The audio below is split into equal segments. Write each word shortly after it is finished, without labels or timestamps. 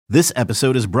This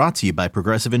episode is brought to you by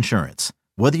Progressive Insurance.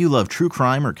 Whether you love true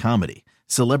crime or comedy,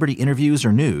 celebrity interviews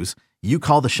or news, you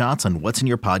call the shots on what's in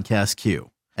your podcast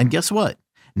queue. And guess what?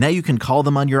 Now you can call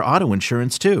them on your auto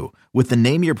insurance too with the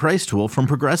Name Your Price tool from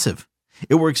Progressive.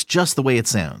 It works just the way it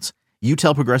sounds. You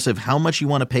tell Progressive how much you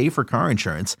want to pay for car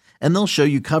insurance, and they'll show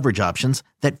you coverage options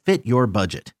that fit your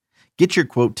budget. Get your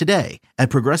quote today at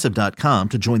Progressive.com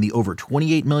to join the over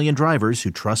 28 million drivers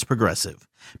who trust Progressive.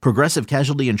 Progressive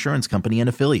Casualty Insurance Company and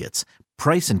Affiliates.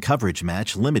 Price and coverage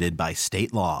match limited by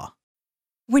state law.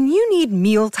 When you need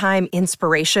mealtime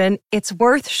inspiration, it's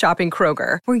worth shopping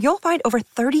Kroger, where you'll find over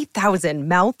 30,000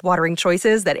 mouth-watering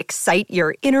choices that excite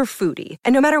your inner foodie.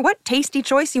 And no matter what tasty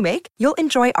choice you make, you'll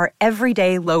enjoy our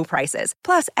everyday low prices,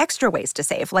 plus extra ways to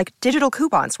save, like digital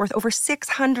coupons worth over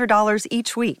 $600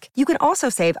 each week. You can also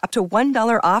save up to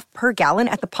 $1 off per gallon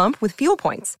at the pump with fuel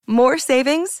points. More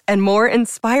savings and more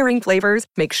inspiring flavors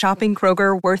make shopping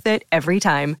Kroger worth it every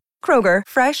time. Kroger,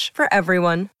 fresh for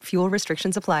everyone. Fuel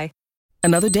restrictions apply.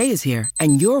 Another day is here,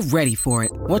 and you're ready for it.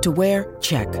 What to wear?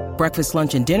 Check. Breakfast,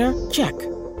 lunch, and dinner? Check.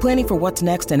 Planning for what's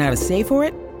next and how to save for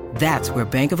it? That's where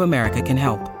Bank of America can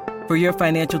help. For your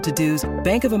financial to-dos,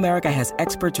 Bank of America has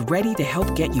experts ready to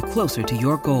help get you closer to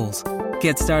your goals.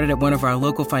 Get started at one of our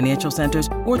local financial centers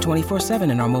or 24/7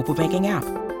 in our mobile banking app.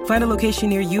 Find a location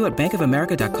near you at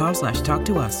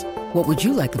bankofamerica.com/talktous. What would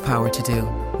you like the power to do?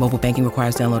 Mobile banking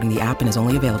requires downloading the app and is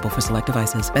only available for select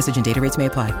devices. Message and data rates may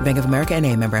apply. Bank of America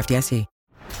N.A., member FDIC.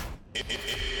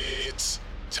 It's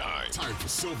time for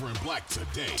Silver and Black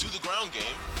today. To the ground game.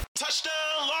 Touchdown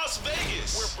Las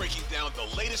Vegas. We're breaking down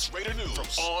the latest Raider news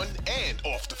from on and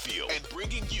off the field and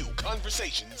bringing you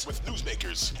conversations with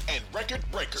newsmakers and record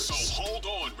breakers. So hold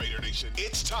on, Raider Nation.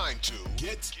 It's time to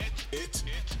get it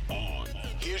on.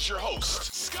 Here's your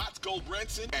hosts, Scott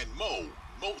Goldbranson and Mo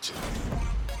Moulton.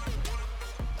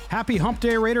 Happy Hump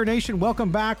Day, Raider Nation.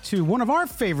 Welcome back to one of our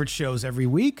favorite shows every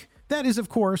week. That is, of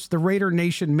course, the Raider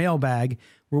Nation Mailbag,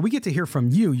 where we get to hear from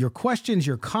you, your questions,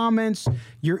 your comments,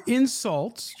 your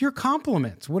insults, your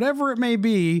compliments, whatever it may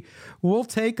be. We'll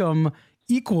take them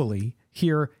equally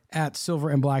here at Silver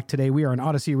and Black today. We are an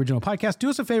Odyssey original podcast. Do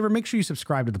us a favor, make sure you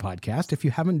subscribe to the podcast. If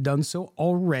you haven't done so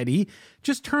already,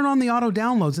 just turn on the auto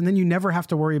downloads, and then you never have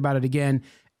to worry about it again.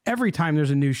 Every time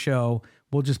there's a new show,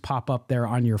 we'll just pop up there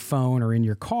on your phone or in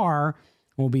your car.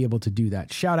 We'll be able to do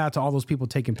that. Shout out to all those people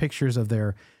taking pictures of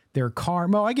their car.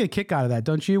 Mo, I get a kick out of that,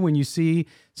 don't you? When you see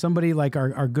somebody like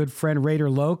our good friend Raider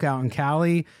Loke out in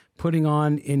Cali putting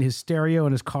on in his stereo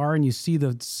in his car, and you see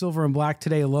the Silver and Black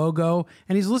Today logo,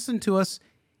 and he's listening to us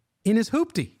in his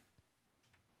hoopty.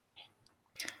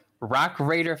 Rock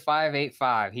Raider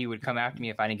 585. He would come after me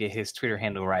if I didn't get his Twitter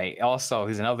handle right. Also,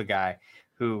 he's another guy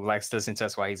who likes to listen to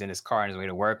us while he's in his car on his way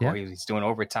to work or he's doing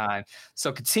overtime.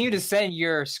 So continue to send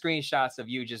your screenshots of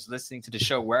you just listening to the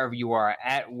show wherever you are,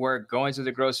 at work, going to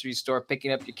the grocery store,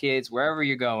 picking up your kids, wherever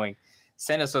you're going.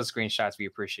 Send us those screenshots. We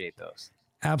appreciate those.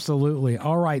 Absolutely.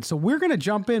 All right. So we're going to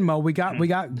jump in, Mo. We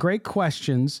got great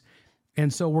questions.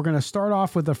 And so we're going to start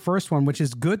off with the first one, which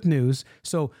is good news.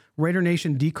 So Raider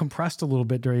Nation decompressed a little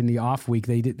bit during the off week.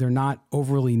 They're not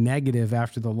overly negative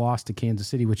after the loss to Kansas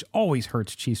City, which always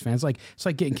hurts Chiefs fans. It's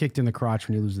like getting kicked in the crotch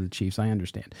when you lose to the Chiefs. I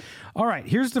understand. All right,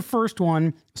 here's the first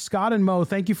one. Scott and Mo,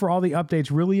 thank you for all the updates.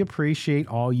 Really appreciate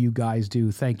all you guys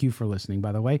do. Thank you for listening,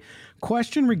 by the way.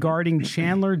 Question regarding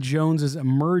Chandler Jones's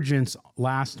emergence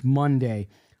last Monday.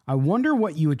 I wonder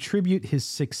what you attribute his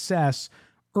success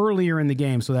earlier in the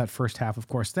game. So that first half, of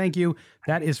course. Thank you.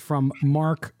 That is from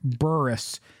Mark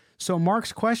Burris. So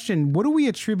Mark's question, what do we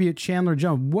attribute Chandler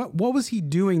Jones? What was he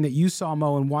doing that you saw,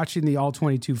 Mo, in watching the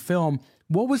All-22 film?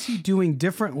 What was he doing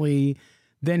differently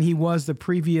than he was the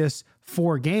previous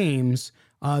 4 games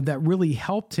that really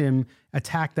helped him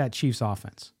attack that Chiefs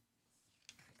offense?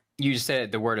 You just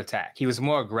said the word attack. He was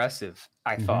more aggressive,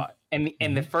 I thought. And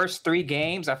in the first 3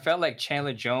 games, I felt like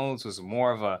Chandler Jones was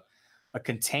more of a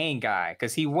contained guy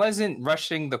because he wasn't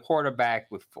rushing the quarterback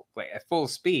at full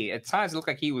speed. At times, it looked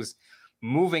like he was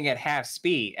moving at half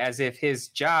speed, as if his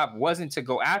job wasn't to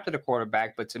go after the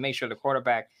quarterback, but to make sure the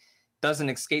quarterback doesn't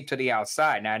escape to the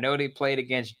outside. Now, I know they played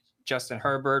against Justin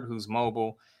Herbert, who's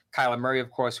mobile, Kyler Murray,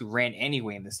 of course, who ran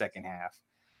anyway in the second half,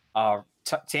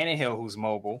 Tannehill, who's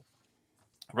mobile,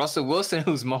 Russell Wilson,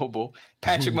 who's mobile,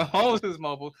 Patrick Mahomes, who's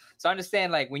mobile. So I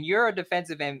understand, like, when you're a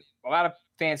defensive end, a lot of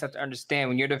fans have to understand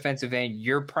when you're a defensive end,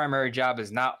 your primary job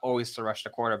is not always to rush the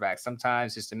quarterback.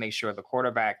 Sometimes it's to make sure the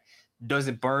quarterback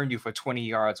doesn't burn you for 20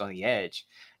 yards on the edge.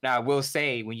 Now, I will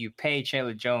say, when you pay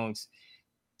Chandler Jones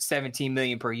 $17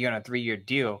 million per year on a 3-year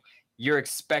deal, you're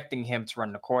expecting him to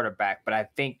run the quarterback. But I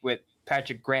think with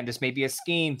Patrick Graham, this may be a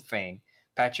scheme thing.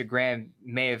 Patrick Graham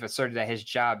may have asserted that his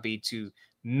job be to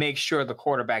make sure the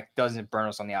quarterback doesn't burn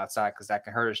us on the outside, because that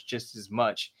can hurt us just as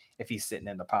much if he's sitting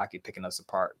in the pocket picking us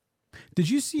apart. Did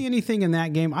you see anything in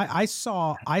that game? I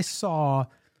saw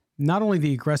not only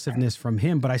the aggressiveness from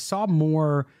him, but I saw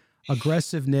more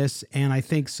aggressiveness and I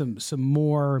think some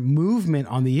more movement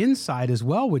on the inside as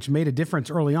well, which made a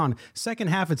difference early on. Second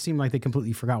half, it seemed like they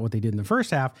completely forgot what they did in the first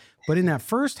half. But in that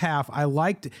first half,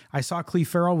 I saw Cleve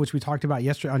Farrell, which we talked about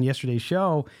on yesterday's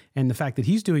show, and the fact that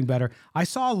he's doing better. I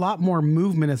saw a lot more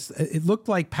movement. It looked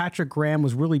like Patrick Graham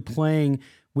was really playing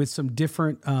with some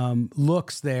different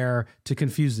looks there to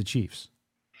confuse the Chiefs.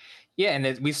 Yeah,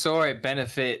 and we saw it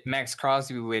benefit Max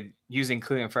Crosby with using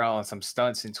Cleve Farrell on some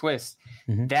stunts and twists.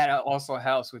 Mm-hmm. That also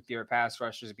helps with your pass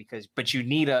rushers but you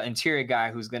need an interior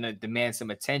guy who's going to demand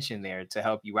some attention there to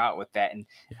help you out with that. And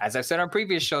as I've said on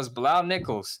previous shows, Bilal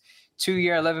Nichols,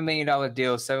 2-year, $11 million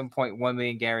deal, $7.1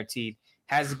 million guaranteed,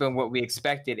 hasn't been what we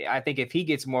expected. I think if he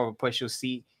gets more of a push, you'll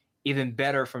see even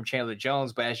better from Chandler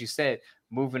Jones. But as you said,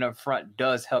 moving up front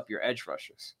does help your edge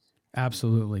rushers.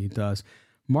 Absolutely, it does.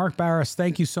 Mark Barris,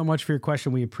 thank you so much for your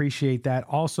question. We appreciate that.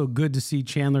 Also, good to see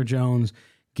Chandler Jones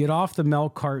get off the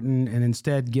milk carton and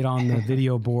instead get on the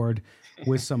video board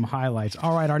with some highlights.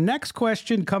 All right, our next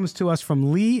question comes to us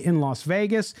from Lee in Las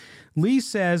Vegas. Lee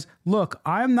says, look,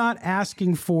 I'm not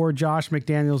asking for Josh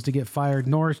McDaniels to get fired,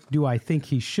 nor do I think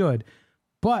he should.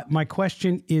 But my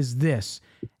question is this.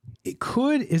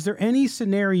 Is there any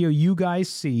scenario you guys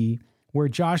see where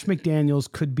Josh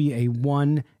McDaniels could be a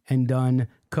one-and-done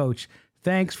coach?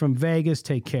 Thanks from Vegas.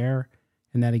 Take care.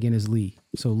 And that again is Lee.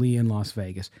 So Lee in Las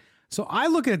Vegas. So I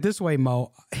look at it this way,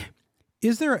 Mo.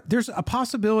 There's a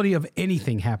possibility of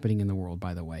anything happening in the world,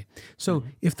 by the way. So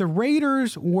if the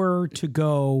Raiders were to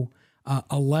go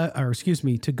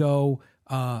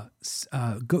go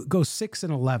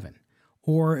 6-11,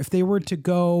 or if they were to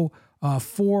go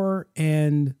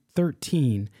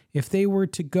 4-13, if they were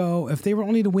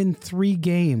only to win 3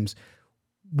 games,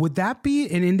 would that be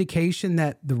an indication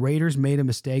that the Raiders made a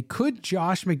mistake? Could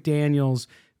Josh McDaniels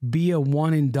be a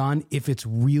one and done if it's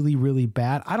really, really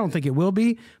bad? I don't think it will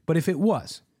be, but if it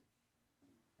was.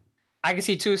 I can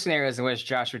see 2 scenarios in which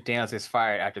Josh McDaniels is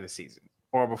fired after the season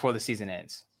or before the season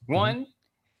ends. One,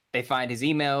 they find his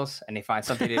emails and they find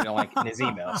something they don't like in his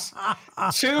emails.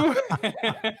 2,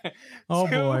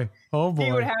 boy.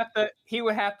 He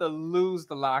would have to lose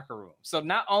the locker room. So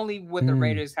not only would the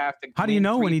Raiders have to. How do you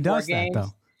know when he does that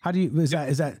though? How do you is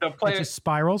that the players, it just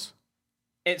spirals?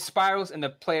 It spirals and the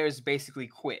players basically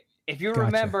quit. If you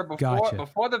remember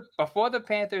before the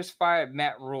Panthers fired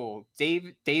Matt Rule,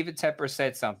 David Tepper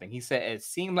said something. He said it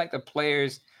seemed like the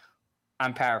players,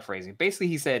 I'm paraphrasing. Basically,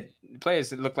 he said the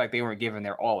players looked like they weren't giving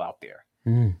their all out there.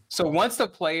 So once the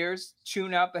players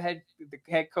tune out the head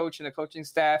coach and the coaching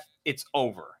staff, it's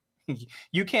over.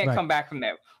 You can't come back from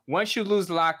that. Once you lose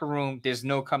the locker room, there's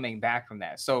no coming back from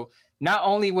that. So not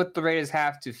only would the Raiders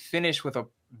have to finish with a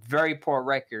very poor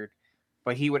record,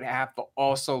 but he would have to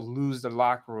also lose the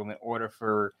locker room in order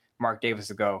for Mark Davis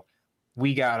to go,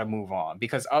 we got to move on.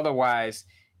 Because otherwise,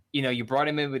 you brought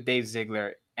him in with Dave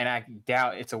Ziegler, and I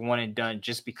doubt it's a one and done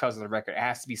just because of the record. It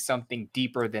has to be something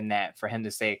deeper than that for him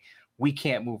to say, we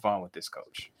can't move on with this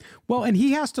coach. Well, and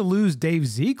he has to lose Dave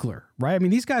Ziegler, right? I mean,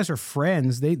 these guys are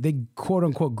friends. They quote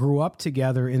unquote grew up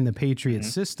together in the Patriot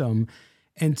system.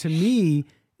 And to me,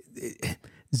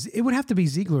 it would have to be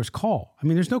Ziegler's call. I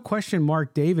mean, there's no question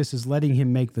Mark Davis is letting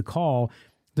him make the call.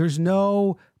 There's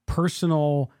no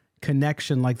personal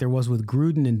connection like there was with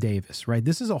Gruden and Davis, right?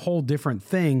 This is a whole different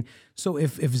thing. So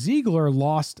if Ziegler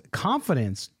lost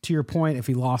confidence, to your point, if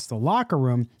he lost the locker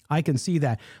room, I can see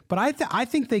that. But I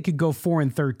think they could go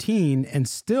 4-13 and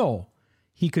still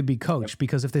he could be coached,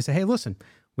 because if they say, hey, listen,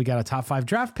 we got a top 5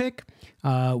 draft pick.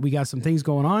 We got some things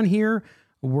going on here.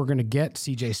 We're going to get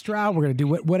CJ Stroud. We're going to do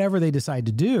whatever they decide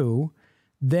to do.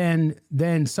 Then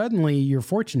suddenly your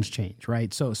fortunes change,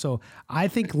 right? So I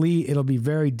think, Lee, it'll be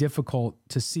very difficult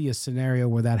to see a scenario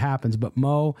where that happens. But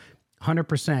Mo,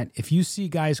 100%, if you see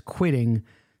guys quitting,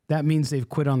 that means they've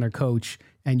quit on their coach,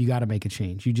 and you got to make a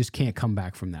change. You just can't come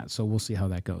back from that. So we'll see how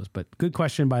that goes. But good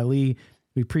question by Lee.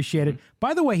 We appreciate it.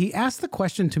 By the way, he asked the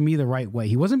question to me the right way.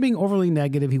 He wasn't being overly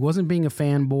negative. He wasn't being a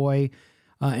fanboy.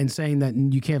 And saying that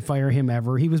you can't fire him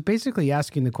ever. He was basically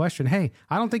asking the question, hey,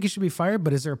 I don't think he should be fired,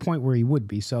 but is there a point where he would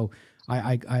be? So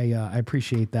I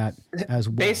appreciate that as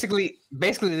well. Basically,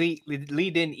 Lee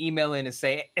didn't email in and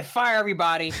say, fire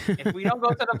everybody. If we don't go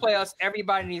to the playoffs,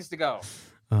 everybody needs to go.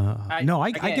 I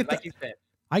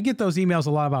get those emails a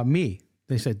lot about me.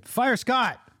 They said, fire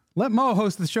Scott. Let Mo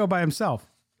host the show by himself.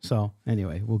 So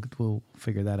anyway, we'll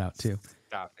figure that out too.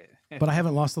 Stop it. but I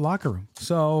haven't lost the locker room.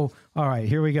 So, all right,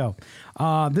 here we go.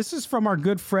 This is from our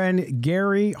good friend,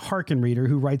 Gary Harkenreader,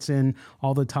 who writes in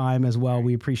all the time as well.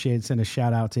 We appreciate it. Send a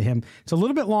shout out to him. It's a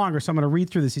little bit longer, so I'm going to read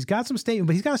through this. He's got some statement,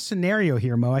 but he's got a scenario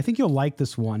here, Mo. I think you'll like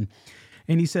this one.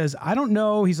 And he says, I don't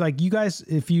know. He's like, you guys,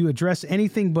 if you address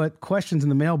anything but questions in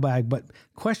the mailbag, but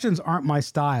questions aren't my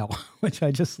style, which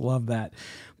I just love that.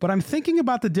 But I'm thinking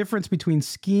about the difference between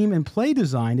scheme and play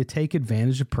design to take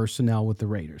advantage of personnel with the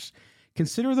Raiders.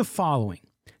 Consider the following.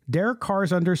 Derek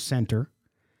Carr's under center.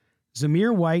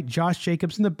 Zamir White, Josh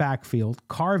Jacobs in the backfield.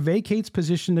 Carr vacates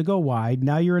position to go wide.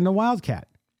 Now you're in the Wildcat.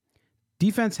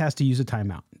 Defense has to use a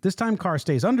timeout. This time Carr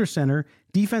stays under center.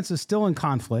 Defense is still in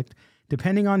conflict.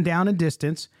 Depending on down and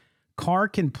distance, Carr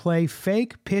can play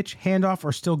fake, pitch, handoff,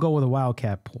 or still go with a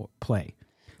Wildcat play.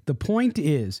 The point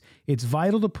is, it's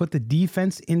vital to put the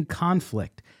defense in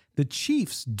conflict. The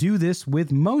Chiefs do this with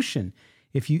motion.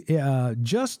 If you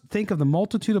just think of the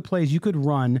multitude of plays you could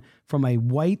run from a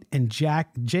White and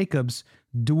Jacobs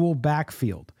dual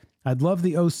backfield. I'd love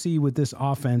the OC with this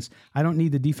offense. I don't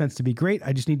need the defense to be great.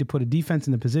 I just need to put a defense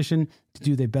in the position to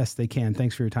do the best they can.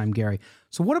 Thanks for your time, Gary.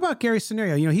 So what about Gary's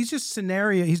scenario? You know, he's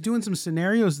doing some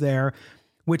scenarios there,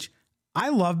 which I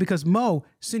love because, Mo,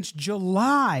 since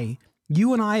July,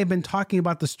 you and I have been talking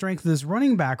about the strength of this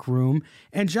running back room,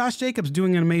 and Josh Jacobs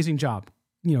doing an amazing job.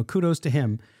 You know, kudos to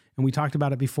him. And we talked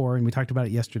about it before, and we talked about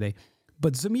it yesterday.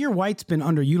 But Zamir White's been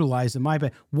underutilized in my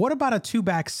opinion. What about a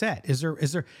two-back set? Is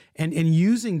there and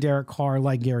using Derek Carr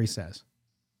like Gary says?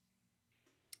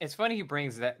 It's funny he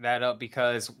brings that up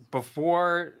because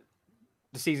before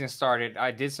the season started,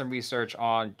 I did some research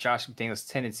on Josh McDaniels'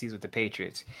 tendencies with the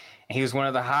Patriots. And he was one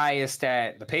of the highest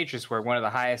at the Patriots were one of the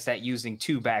highest at using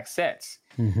two-back sets.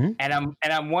 Mm-hmm. And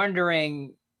I'm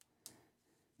wondering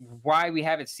why we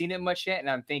haven't seen it much yet, and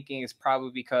I'm thinking it's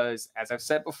probably because, as I've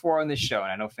said before on this show,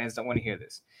 and I know fans don't want to hear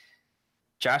this,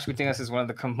 Josh McDaniels is one of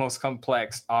the most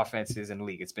complex offenses in the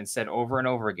league. It's been said over and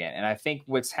over again, and I think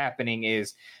what's happening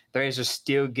is the Raiders are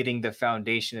still getting the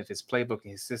foundation of his playbook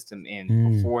and his system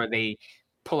in before they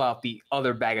pull out the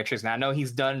other bag of tricks. Now, I know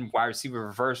he's done wide receiver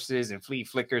reverses and flea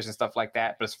flickers and stuff like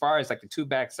that, but as far as like the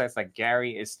two-back sets like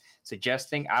Gary is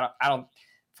suggesting, I don't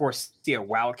foresee a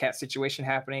Wildcat situation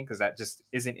happening because that just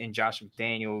isn't in Josh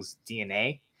McDaniels'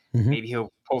 DNA. Mm-hmm. Maybe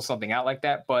he'll pull something out like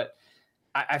that, but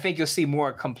I think you'll see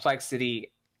more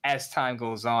complexity as time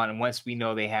goes on and once we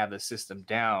know they have the system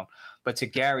down. But to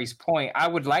Gary's point, I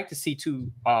would like to see two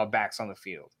backs on the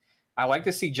field. I like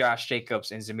to see Josh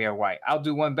Jacobs and Zamir White. I'll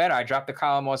do one better. I dropped the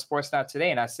column on Sportsnet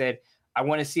today and I said I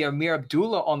want to see Amir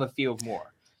Abdullah on the field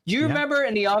more. You remember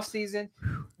in the offseason,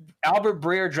 Albert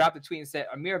Breer dropped a tweet and said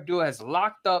Amir Abdullah has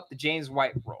locked up the James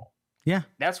White role. Yeah.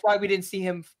 That's why we didn't see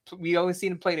him. We only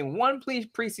seen him played in one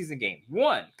preseason game.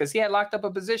 One, because he had locked up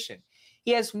a position.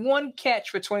 He has one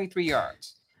catch for 23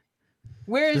 yards.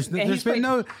 There's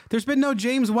been no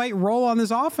James White role on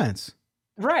this offense.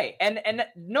 Right. And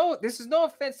no, this is no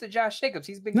offense to Josh Jacobs.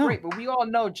 He's been great, but we all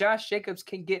know Josh Jacobs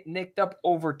can get nicked up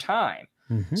over time.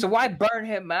 Mm-hmm. So why burn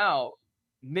him out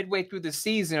midway through the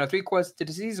season or three-quarters to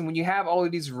the season when you have all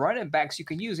of these running backs you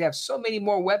can use? You have so many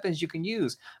more weapons you can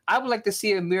use. I would like to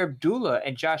see Amir Abdullah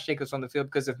and Josh Jacobs on the field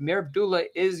because if Amir Abdullah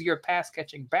is your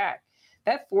pass-catching back,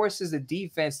 that forces the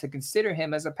defense to consider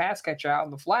him as a pass catcher out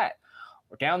in the flat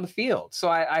or down the field. So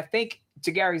I think,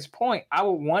 to Gary's point, I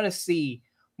would want to see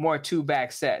more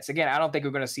two-back sets. Again, I don't think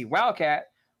we're going to see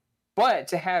Wildcat, but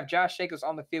to have Josh Jacobs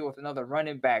on the field with another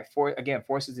running back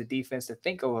forces the defense to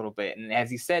think a little bit. And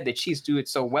as he said, the Chiefs do it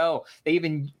so well. They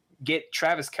even get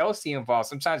Travis Kelce involved.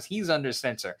 Sometimes he's under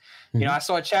center. Mm-hmm. You know, I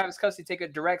saw Travis Kelce take a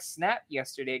direct snap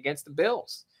yesterday against the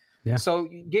Bills. Yeah. So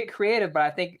you get creative, but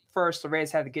I think first the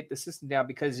Raiders have to get the system down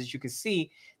because, as you can see,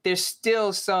 there's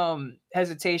still some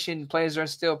hesitation. Players are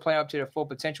still playing up to their full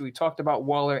potential. We talked about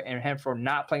Waller and Renfrow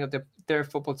not playing up to their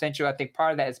full potential. I think part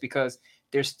of that is because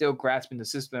they're still grasping the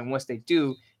system, and once they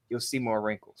do, you'll see more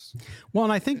wrinkles. Well,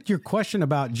 and I think your question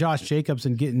about Josh Jacobs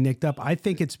and getting nicked up, I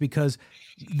think it's because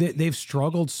they've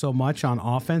struggled so much on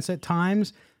offense at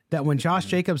times that when Josh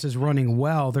Jacobs is running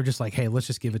well, they're just like, hey, let's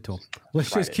just give it to him.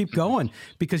 Let's just keep going.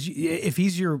 Because if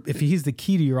he's the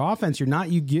key to your offense, you're not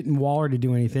getting Waller to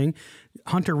do anything.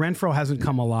 Hunter Renfrow hasn't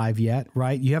come alive yet,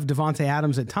 right? You have Devontae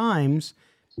Adams at times,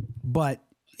 but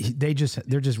they're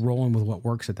just rolling with what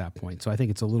works at that point. So I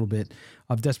think it's a little bit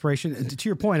of desperation. And to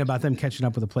your point about them catching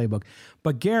up with the playbook.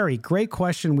 But Gary, great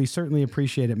question. We certainly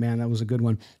appreciate it, man. That was a good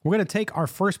one. We're going to take our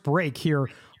first break here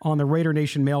on the Raider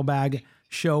Nation Mailbag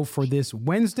show for this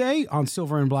Wednesday on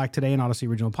Silver and Black Today, an Odyssey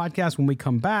Original Podcast. When we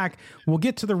come back, we'll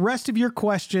get to the rest of your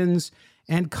questions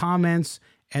and comments.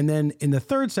 And then in the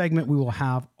third segment, we will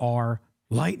have our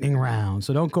lightning round.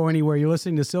 So don't go anywhere. You're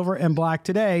listening to Silver and Black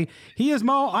today. He is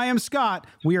Mo. I am Scott.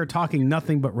 We are talking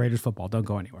nothing but Raiders football. Don't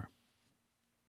go anywhere.